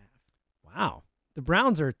 -1.5. Wow. The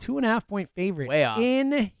Browns are a 2.5-point favorite Way off.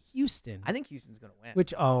 in Houston. I think Houston's going to win.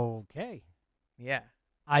 Which, okay. Yeah.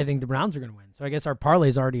 I think the Browns are going to win. So I guess our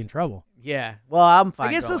parlay's already in trouble. Yeah. Well, I'm fine.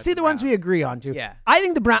 I guess going let's with see the ones we Browns. agree on, too. Yeah. I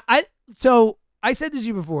think the so I said this to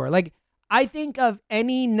you before. Like, I think of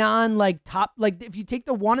any top, like if you take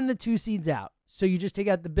the 1 and the 2 seeds out, so you just take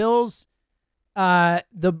out the Bills,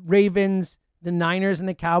 the Ravens, the Niners, and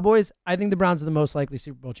the Cowboys, I think the Browns are the most likely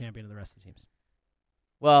Super Bowl champion of the rest of the teams.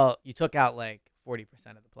 Well, you took out like 40%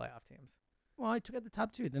 of the playoff teams. Well, I took out the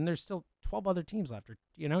top 2. Then there's still 12 other teams left.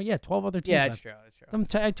 12 other teams Yeah, left. it's true. It's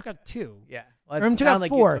true. I took out 2. Yeah. Well, Or it took out sounded like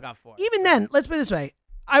 4. you took out 4. Even then, let's put it this way.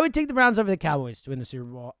 I would take the Browns over the Cowboys to win the Super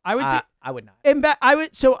Bowl. I would not. In fact, I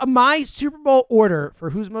would. So my Super Bowl order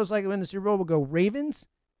for who's most likely to win the Super Bowl will go Ravens,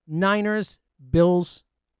 Niners, Bills,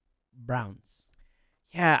 Browns.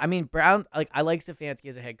 Yeah, I mean Brown. Like I like Stefanski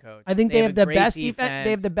as a head coach. I think they have a the great best defense.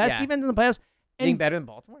 They have the best defense in the playoffs. You think better than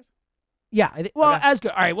Baltimore's? Yeah. Okay. As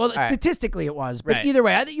good. All right. Well, statistically it was, but either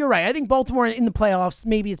way, I think you're right. I think Baltimore in the playoffs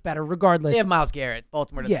maybe it's better regardless. They have Myles Garrett.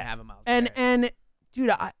 Baltimore doesn't have a Myles Garrett. And dude,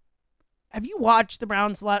 have you watched the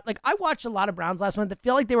Browns? I watched a lot of Browns last month. I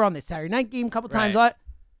feel like they were on the Saturday night game a couple times.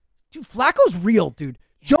 Dude, Flacco's real, dude.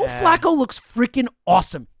 Joe Flacco looks freaking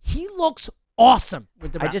awesome. He looks awesome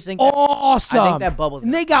with the Browns. I just think awesome. I think that bubble's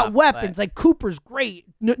and they got weapons. Like Cooper's great.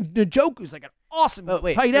 Njoku's like an awesome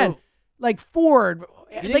tight end. Like Ford.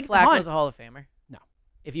 You think Flacco's a Hall of Famer? No.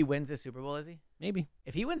 If he wins this Super Bowl, is he? Maybe.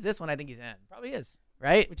 If he wins this one, I think he's in. Probably is.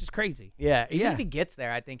 Right? Which is crazy. Yeah. Even if he gets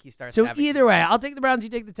there, I think he starts. So either way, I'll take the Browns.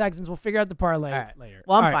 You take the Texans. We'll figure out the parlay later.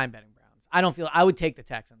 Well, I'm fine betting Browns. I would take the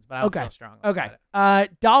Texans, but I don't feel strong about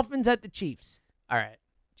it. Dolphins at the Chiefs. All right.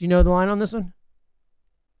 Do you know the line on this one?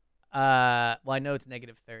 Well, I know it's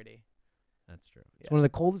 -30. That's true. It's one of the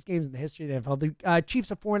coldest games in the history of the NFL. The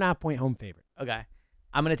Chiefs a 4.5-point home favorite. Okay.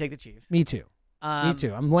 I'm going to take the Chiefs. Me too. Me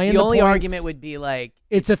too. I'm laying the only points. argument would be like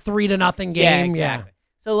it's a 3-0 game. Yeah, exactly.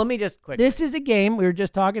 So let me just quickly. This is a game we were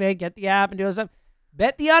just talking. Hey, get the app and do stuff.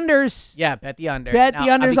 Bet the unders. Yeah, bet the under. Bet the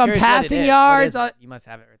unders on passing yards. You must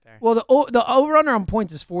have it right there. Well, the over/under on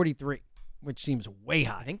points is 43, which seems way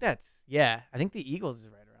high. I think I think the Eagles is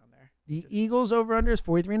right around there. The Eagles over/under is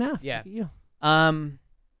 43.5. Yeah. Look at you. All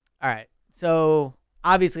right. So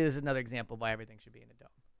obviously, this is another example of why everything should be in a dome.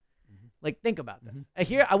 Like, think about this.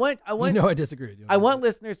 Here, I want. I disagree with you. I want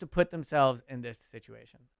listeners to put themselves in this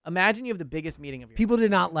situation. Imagine you have the biggest meeting of your People life.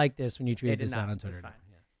 did not like this when you tweeted this not. out on Twitter. It's fine.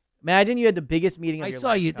 Imagine you had the biggest meeting of your life. I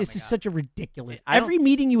saw you. This is such a ridiculous. Every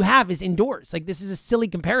meeting you have is indoors. Like, this is a silly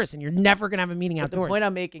comparison. You're never gonna have a meeting outdoors. The point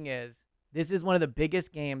I'm making is this is one of the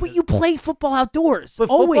biggest games. But you play football outdoors.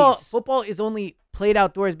 But always. Football is only played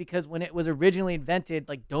outdoors because when it was originally invented,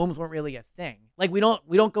 like domes weren't really a thing. Like we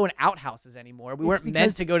don't go in outhouses anymore. We weren't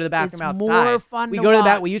meant to go to the bathroom outside. More fun we to go to the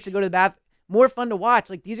watch. We used to go to the bath. More fun to watch.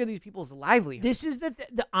 Like these are these people's livelihoods. This is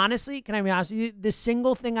the honestly, can I be honest with you? The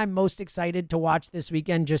single thing I'm most excited to watch this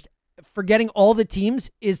weekend, just forgetting all the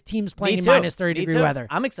teams, is teams playing in minus 30-degree weather.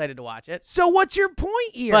 I'm excited to watch it. So what's your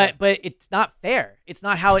point here? But it's not fair. It's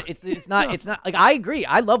not how it's not it's not like, I agree.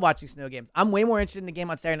 I love watching snow games. I'm way more interested in the game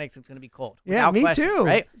on Saturday night because it's going to be cold. Yeah, me question, too.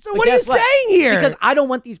 Right? So what are you saying here? Because I don't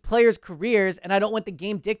want these players' careers, and I don't want the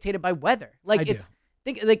game dictated by weather. Like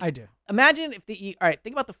I do. Imagine if all right,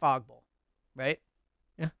 think about the Fog Bowl, right?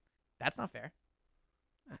 Yeah, that's not fair.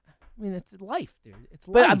 I mean, it's life, dude. It's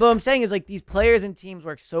life. But what I'm saying is, like, these players and teams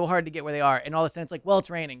work so hard to get where they are, and all of a sudden it's like, well, it's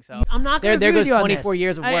raining, so I'm not going to there agree goes with you 24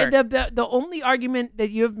 years of work. The only argument that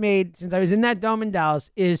you have made since I was in that dome in Dallas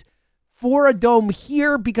is for a dome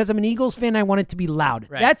here because I'm an Eagles fan. I want it to be loud.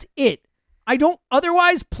 Right. That's it. I don't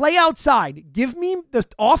otherwise play outside. Give me the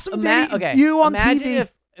awesome view on Imagine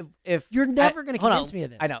TV. if you're never going to convince me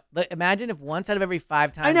of this. I know. Imagine if once out of every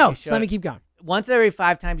 5 times I know. So let me keep going. Once out of every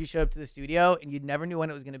 5 times you showed up to the studio and you never knew when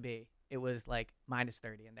it was going to be. It was like minus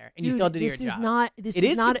 30 in there, and you still did your job.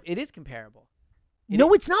 It is comparable.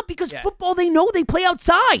 It's not because football, they know they play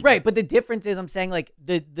outside. Right, but the difference is, I'm saying, like,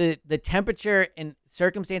 the temperature and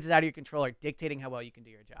circumstances out of your control are dictating how well you can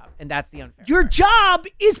do your job, and that's the unfair Your part. job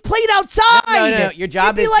is played outside. No. Your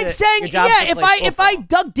job it'd be is like saying, if I football.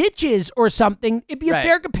 dug ditches or something, it'd be a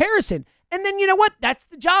fair comparison. And then, you know what? That's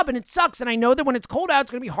the job, and it sucks. And I know that when it's cold out,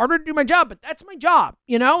 it's going to be harder to do my job, but that's my job,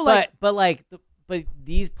 you know? But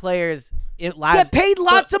these players get paid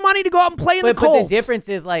lots of money to go out and play in the cold. But the difference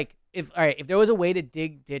is, like, if there was a way to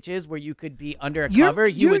dig ditches where you could be under a cover,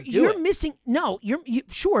 you would do it. You're missing. No, you're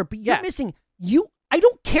missing. I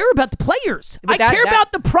don't care about the players. I care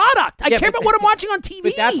about the product. I care about what I'm watching on TV.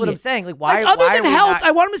 But that's what I'm saying. Like, why? Other than health, not...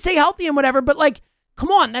 I want them to stay healthy and whatever. But like,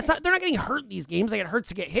 come on, they're not getting hurt in these games. Like, it hurts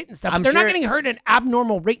to get hit and stuff. But they're not getting hurt at an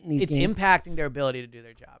abnormal rate in these games. It's impacting their ability to do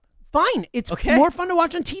their job. Fine, it's more fun to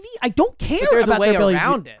watch on TV. I don't care about their ability. There's a way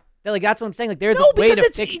around it. Like, that's what I'm saying. Like, there's a way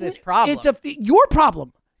to fix this problem. It's your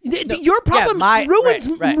problem. Your problem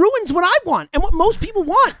ruins what I want and what most people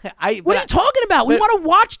want. What are you talking about? We want to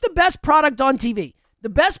watch the best product on TV. The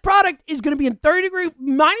best product is going to be in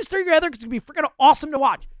minus 30 degree weather because it's going to be freaking awesome to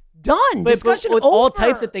watch. Done. Discussion with over. All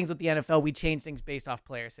types of things with the NFL, we change things based off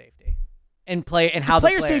player safety. How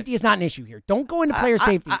player safety is not an issue here. Don't go into player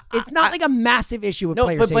safety. It's not like a massive issue with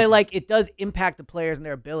player safety. But like, it does impact the players and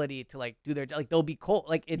their ability to, like, do their job. Like, they'll be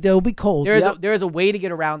cold. They'll be cold. There is a way to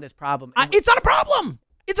get around this problem. It's not a problem.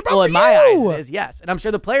 It's a problem. Well, in my eyes, it is, yes. And I'm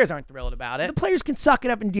sure the players aren't thrilled about it. The players can suck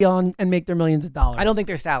it up and deal and make their millions of dollars. I don't think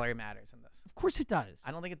their salary matters in this. Of course it does.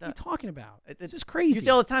 I don't think it does. What are you talking about? It's just crazy. You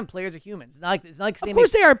say all the time, players are humans. It's not like of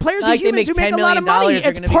course they are. Players are humans who make a lot of money.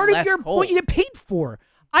 It's part of what you get paid for.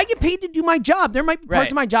 I get paid to do my job. There might be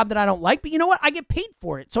parts of my job that I don't like, but you know what? I get paid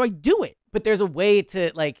for it, so I do it. But there's a way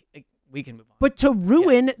to, like, we can move on. But to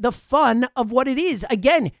ruin the fun of what it is,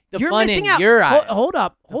 again, you're missing out. Hold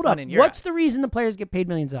up. What's the reason the players get paid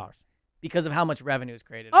millions of dollars? Because of how much revenue is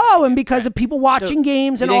created. Oh, and because of people watching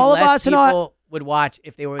games and all of us and all. Would watch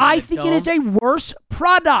if they were. I think it is a worse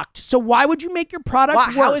product. So why would you make your product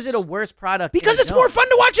worse? How is it a worse product? Because it's more fun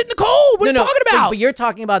to watch it in the cold. What are you talking about? But you're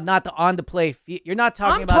talking about not the on the play. You're not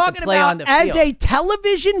talking about the play on the field. As a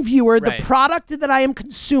television viewer, the product that I am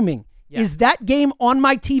consuming is that game on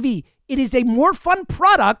my TV. It is a more fun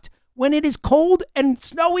product when it is cold and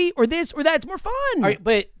snowy or this or that. It's more fun. All right,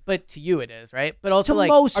 but to you it is, right? But also, to like,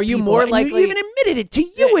 most are you people, more likely? You even admitted it. To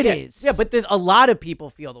you, it is. Yeah, but there's a lot of people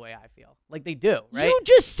feel the way I feel. Like, they do, right? You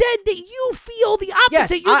just said that you feel the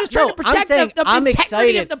opposite. Yes, You're just trying to protect the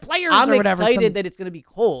integrity of the players or whatever. I'm excited that it's going to be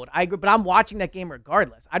cold. I agree, but I'm watching that game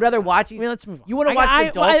regardless. I'd rather watch these. Let's move on. You want to watch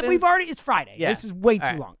the Dolphins? It's Friday. Yeah. This is way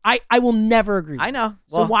too long. I will never agree with you. I know.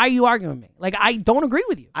 So why are you arguing with me? Like, I don't agree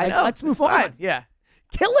with you. I know. Let's move on. Yeah.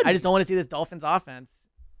 Killing me. I just don't want to see this Dolphins offense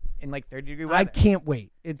in, like, 30-degree weather. I can't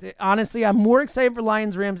wait. Honestly, I'm more excited for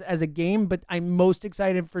Lions-Rams as a game, but I'm most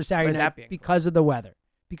excited for Saturday night because of the weather.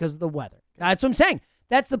 Because of the weather. That's what I'm saying.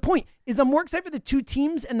 That's the point. Is I'm more excited for the two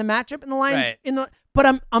teams and the matchup in the Lions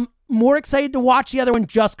but I'm more excited to watch the other one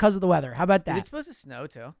just because of the weather. How about that? Is it supposed to snow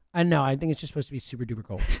too? I know. I think it's just supposed to be super duper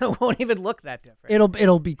cold. It won't even look that different.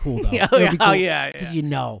 It'll be cool though. Because you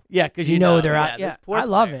know. Yeah, because you know they're out. Yeah, I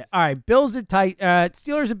love it. All right, Bills at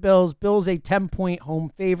Steelers at Bills. Bills a 10-point home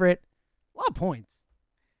favorite. A lot of points.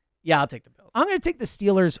 Yeah, I'll take the Bills. I'm going to take the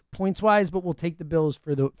Steelers points wise, but we'll take the Bills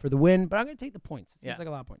for the win. But I'm going to take the points. It seems like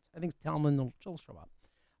a lot of points. I think Tomlin will show up.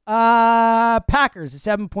 Packers, a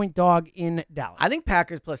 7-point dog in Dallas. I think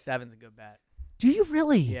Packers plus 7 is a good bet. Do you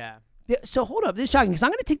really? Yeah. So hold up. This is shocking because I'm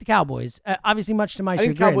going to take the Cowboys. Obviously, much to my chagrin.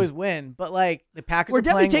 I think Cowboys win, but like the Packers we're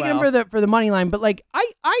definitely taking them for the money line. But like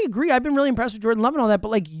I agree. I've been really impressed with Jordan Love and all that.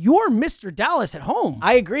 But like you're Mr. Dallas at home.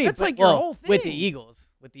 I agree. That's your whole thing with the Eagles.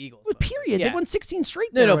 Period. Yeah. They won 16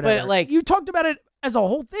 straight. No, but like you talked about it as a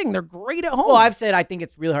whole thing. They're great at home. Well, I've said I think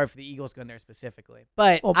it's really hard for the Eagles going there specifically.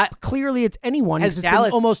 But clearly it's anyone. It's been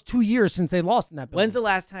almost 2 years since they lost in that building. When's the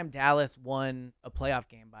last time Dallas won a playoff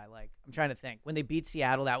game by, like, I'm trying to think. When they beat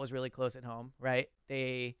Seattle, that was really close at home, right?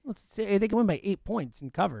 Let's say they can win by 8 points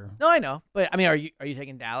and cover. No, I know. But, I mean, are you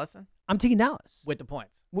taking Dallas then? I'm taking Dallas. With the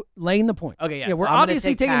points. Laying the points. Okay, yeah. Yeah, so we're I'm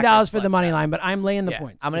obviously taking Packers Dallas for the plus money 7. line, but I'm laying the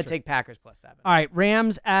points. I'm going to take Packers plus 7. All right,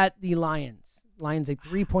 Rams at the Lions. Lions a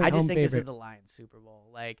 3-point home I just think favorite. This is the Lions Super Bowl.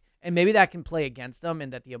 Like, and maybe that can play against them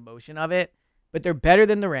and that the emotion of it, but they're better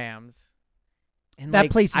than the Rams. And that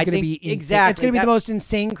place is going to be insane. Exactly. It's going to be the most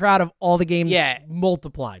insane crowd of all the games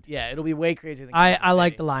multiplied. Yeah, it'll be way crazier than I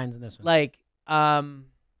like the Lions in this one. Like,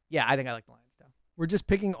 yeah, I think I like the Lions too. We're just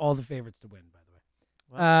picking all the favorites to win, by the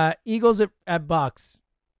way. Eagles at Bucks.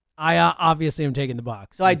 I obviously am taking the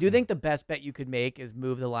Bucks. So I do think the best bet you could make is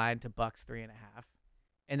move the line to Bucks 3.5.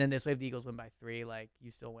 And then this way, if the Eagles win by 3, like, you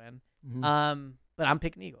still win. Mm-hmm. But I'm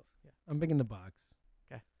picking the Eagles. Yeah. I'm picking the Bucks.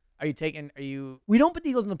 Okay. Are you? We don't put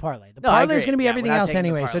the Eagles in the parlay. The parlay is going to be everything else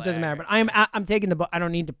anyway, so it doesn't matter. But I'm taking the. I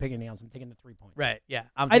don't need to pick anything else. I'm taking the 3 points. Right. Yeah.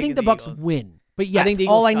 I think the Bucks win. But yes,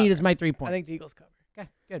 all I need is my 3 points. I think the Eagles cover. Okay.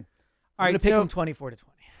 Good. All right. Pick them 24-20.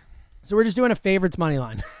 So we're just doing a favorites money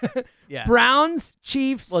line. Yeah. Browns,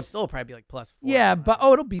 Chiefs. Well, it's still probably like +4. Yeah, but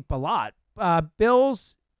it'll be a lot.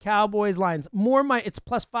 Bills, Cowboys, Lions. It's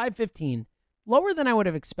plus 515, lower than I would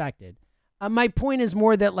have expected. My point is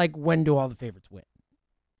more that, like, when do all the favorites win?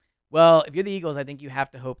 Well, if you're the Eagles, I think you have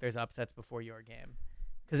to hope there's upsets before your game.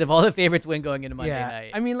 Because if all the favorites win going into Monday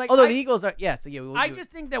night. I mean, like, although the Eagles are, so yeah. I just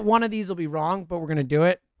think that one of these will be wrong, but we're going to do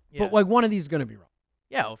it. Yeah. But, like, one of these is going to be wrong.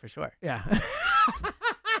 Yeah, for sure. Yeah.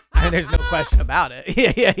 I mean, there's no question about it.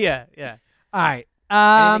 Yeah. All right.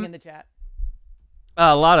 Anything in the chat?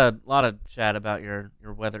 A lot of chat about your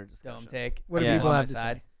weather discussion. Don't take. What do people have to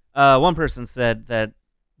say? One person said that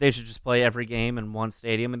they should just play every game in one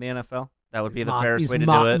stadium in the NFL. That would be the fairest way to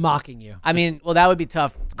do it. Mocking you. I mean, well, that would be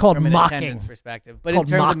tough. It's called from an mocking. attendance perspective. But in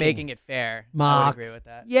terms of making it fair, I would agree with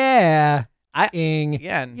that. Yeah.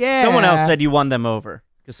 Yeah. Someone else said you won them over.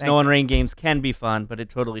 Because snow and rain games can be fun, but it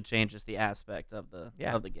totally changes the aspect of the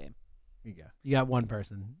game. Here you go. You got one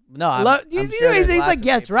person. No, I'm he's sure like,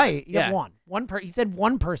 yeah, it's right. You got one. He said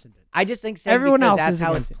one person did. I just think everyone else that's is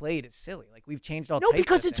how it's against played. It's silly. Like, we've changed all. No,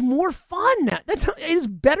 because it's more fun. It is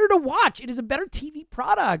better to watch. It is a better TV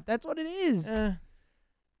product. That's what it is.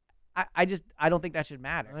 I don't think that should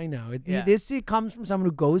matter. I know. It comes from someone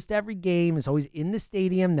who goes to every game, is always in the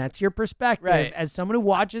stadium. That's your perspective. Right. As someone who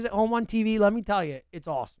watches at home on TV, let me tell you, it's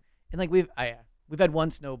awesome. And like we've had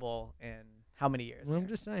one Snow Bowl in how many years? Well, I'm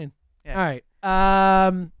just saying. Yeah. All right.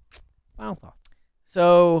 Final thoughts.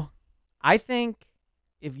 So, I think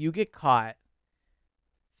if you get caught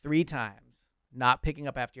 3 times not picking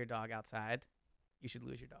up after your dog outside, you should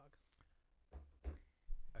lose your dog.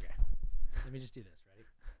 Okay. Let me just do this.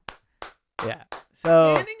 Ready? Yeah.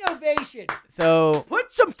 So standing ovation. So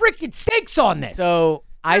put some freaking stakes on this. So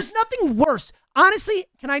there's nothing worse. Honestly,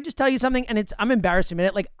 can I just tell you something? And I'm embarrassed to admit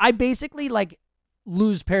it. Like, I basically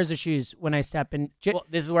lose pairs of shoes when I step in. Well,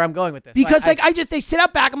 this is where I'm going with this. Because they sit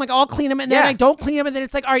out back. I'm like, I'll clean them, and then I don't clean them, and then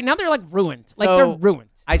it's like, all right, now they're like ruined. Like, they're ruined.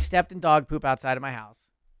 I stepped in dog poop outside of my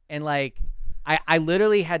house, and like I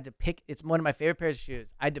literally had to pick. It's one of my favorite pairs of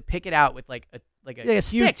shoes. I had to pick it out with like a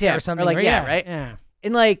stick Q-tip or something. Or right? Yeah.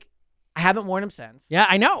 And like I haven't worn them since. Yeah,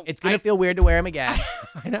 I know. It's gonna feel weird to wear them again.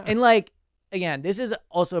 I know. And like. Again, this is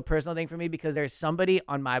also a personal thing for me because there's somebody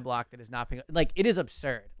on my block that is not picking. Like, it is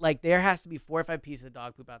absurd. Like, there has to be 4 or 5 pieces of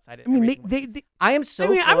dog poop outside. I am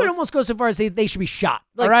so. I would almost go so far as say they should be shot.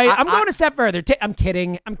 Like, all right, I'm going a step further. I'm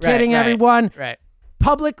kidding. I'm kidding, everyone. Right.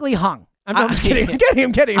 Publicly hung. I'm just kidding.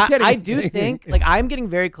 I'm kidding. I do think like I'm getting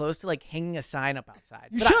very close to like hanging a sign up outside.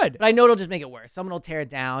 You should. But I know it'll just make it worse. Someone will tear it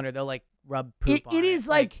down or they'll like rub poop on it. It is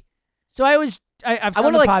like. So I want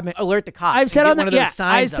to alert the cops. I've said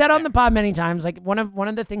on the pod many times, like one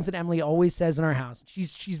of the things that Emily always says in our house.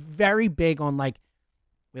 She's very big on like,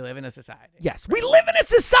 we live in a society. Yes, we live in a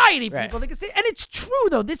society, people. Right. They can say, and it's true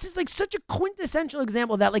though. This is like such a quintessential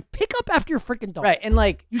example of that. Like, pick up after your freaking dog. Right, and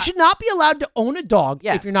like you should not be allowed to own a dog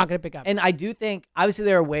if you're not going to pick up. And I do think obviously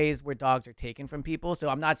there are ways where dogs are taken from people. So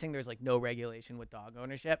I'm not saying there's like no regulation with dog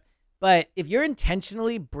ownership. But if you're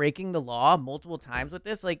intentionally breaking the law multiple times with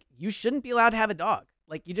this, like, you shouldn't be allowed to have a dog.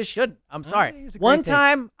 Like, you just shouldn't. I'm sorry. One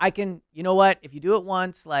time, I can, you know what? If you do it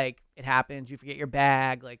once, like, it happens. You forget your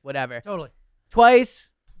bag, like, whatever. Totally.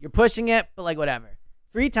 Twice, you're pushing it, but, like, whatever.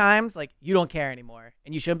 3 times, like, you don't care anymore.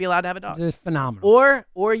 And you shouldn't be allowed to have a dog. It's phenomenal.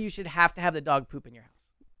 Or you should have to have the dog poop in your house.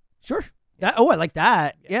 Sure. I like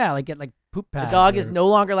that. Yeah, like get, like, poop pads. The dog is no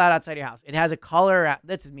longer allowed outside your house. It has a collar.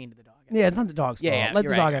 That's mean to the dog. Yeah, it's not the dog's fault. Yeah, Let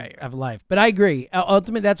the dog have a life. But I agree.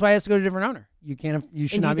 Ultimately, that's why it has to go to a different owner. You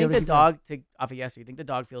should not be able to. Do you think the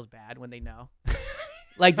dog feels bad when they know?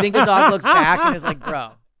 Like, do you think the dog looks back and is like,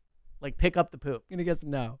 bro, like, pick up the poop? I'm gonna guess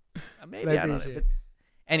no. Maybe I don't know if it's.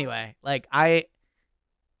 Anyway, like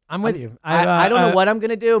I'm with you. I don't know what I'm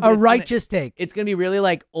gonna do. But righteous take. It's gonna be really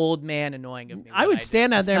like old man annoying of me. I would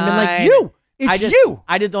stand out there and be like, you. You.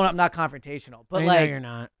 I just don't. I'm not confrontational. But I know you're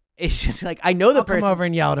not. It's just like I know the person. Come over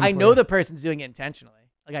and yell at him. I know the person's doing it intentionally.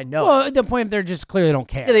 Like I know. Well, at the point they're just clearly don't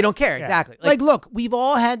care. Yeah, they don't care exactly. Like, look, we've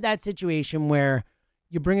all had that situation where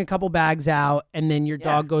you bring a couple bags out and then your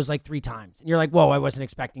dog goes like 3 times, and you're like, whoa, I wasn't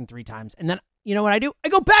expecting 3 times. And then you know what I do? I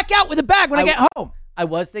go back out with a bag when I get home. I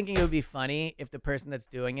was thinking it would be funny if the person that's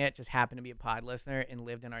doing it just happened to be a pod listener and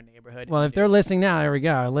lived in our neighborhood. Well, if they're listening now, there we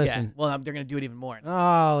go. Listen. Yeah. Well, they're going to do it even more.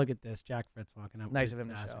 Oh, look at this. Jack Fritz walking up. Nice of him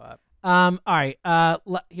to show up. All right.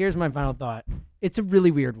 Here's my final thought. It's a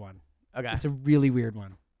really weird one. Okay. It's a really weird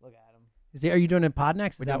one. Look at him. Are you doing a pod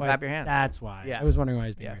next? We're doing clap your hands. That's why. Yeah. I was wondering why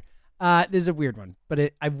he's being weird. This is a weird one,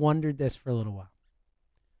 but I've wondered this for a little while.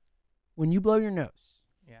 When you blow your nose.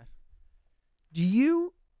 Yes. Do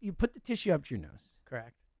you put the tissue up to your nose?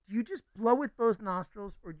 Correct. Do you just blow with both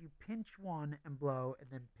nostrils, or do you pinch one and blow, and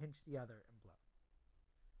then pinch the other and blow?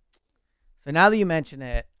 So now that you mention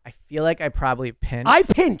it, I feel like I probably pinch. I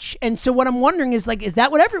pinch, and so what I'm wondering is like, is that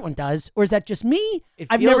what everyone does, or is that just me?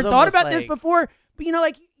 I've never thought about this before, but you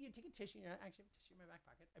take a tissue. I actually have a tissue in my back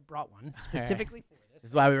pocket. I brought one specifically for this.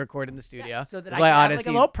 This is why we record in the studio. Yes, so that I can have like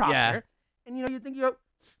a little proper, and you think you're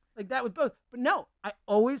like that with both, but no, I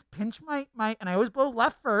always pinch my and I always blow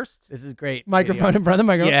left first. This is great. Microphone in front of the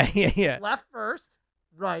microphone. Yeah. Left first,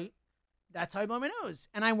 right. That's how I blow my nose,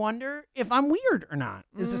 and I wonder if I'm weird or not.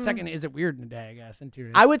 Is it weird in a day? I guess in 2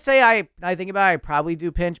 days. I would say I think about it, I probably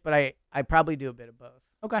do pinch, but I probably do a bit of both.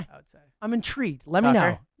 Okay, I would say. I'm intrigued. Let me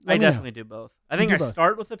know. I definitely do both. I think I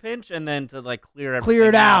start with a pinch and then to like clear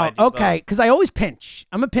it out. Okay, because I always pinch.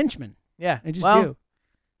 I'm a pinchman. Yeah, I just do.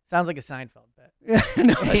 Sounds like a Seinfeld bit.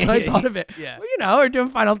 No, that's how I thought of it. Yeah. Well, we're doing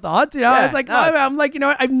final thoughts. I was like, I'm like,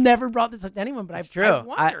 what? I've never brought this up to anyone, but I've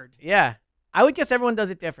wondered. I would guess everyone does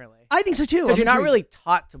it differently. I think so too. Because you're not really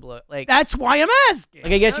taught to blow. Like that's why I'm asking.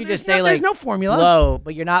 Like I guess you just say there's no formula. Blow,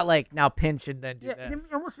 but you're not like now pinch and then do this.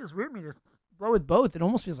 It almost feels weird to me to blow with both. It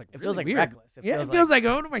almost feels like it feels like weird. reckless. It feels like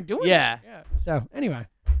what am I doing? Yeah. So anyway,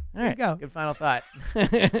 all right, go. Good final thought.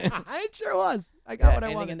 It sure was. I got what I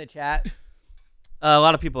wanted. Anything in the chat? A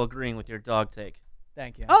lot of people agreeing with your dog take.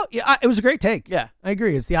 Thank you. Oh yeah, it was a great take. Yeah, I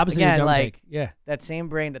agree. It's the opposite of dog take. Yeah, that same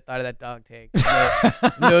brain that thought of that dog take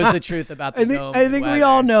knows the truth about the dome. I think we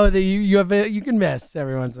all know that you can miss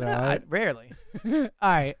every once in a while. Rarely. All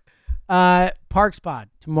right, Parx Pod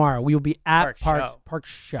tomorrow. We will be at Parx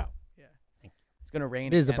Show. Yeah, it's gonna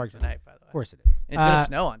rain. It is the Parx tonight, by the way. Of course it is. And it's gonna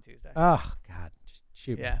snow on Tuesday. Oh God, just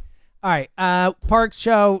shoot. Yeah. Me. All right, Parx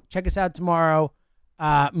Show. Check us out tomorrow.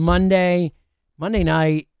 Monday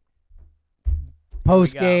night.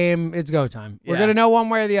 Post game, it's go time. We're gonna know one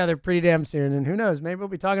way or the other pretty damn soon, and who knows? Maybe we'll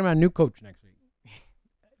be talking about a new coach next week.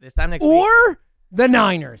 This time next week, or the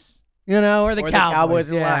Niners, or the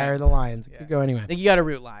Cowboys, and Lions. or the Lions. Yeah. Could go anyway. I think you got to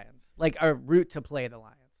root Lions, like a root to play the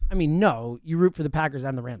Lions. I mean, no, you root for the Packers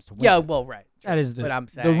and the Rams to win. Yeah, well, right. That is but I'm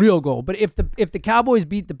saying the real goal. But if the Cowboys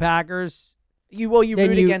beat the Packers, you root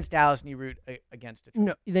against Dallas and you root against Detroit.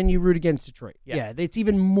 No, then you root against Detroit. Yeah, it's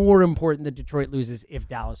even more important that Detroit loses if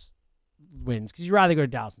Dallas wins, because you'd rather go to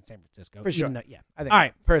Dallas than San Francisco. For sure. I think. All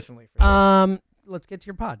right. Personally. For sure. Let's get to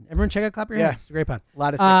your pod. Everyone check out Clap Your Hands. It's a great pod. A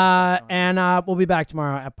lot of and we'll be back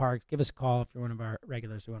tomorrow at Parx. Give us a call if you're one of our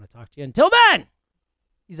regulars who want to talk to you. Until then,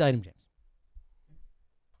 he's Item James.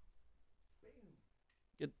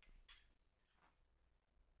 Good.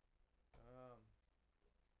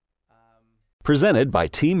 Presented by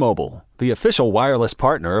T-Mobile, the official wireless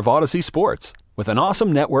partner of Odyssey Sports. With an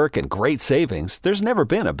awesome network and great savings, there's never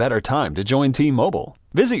been a better time to join T-Mobile.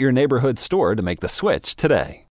 Visit your neighborhood store to make the switch today.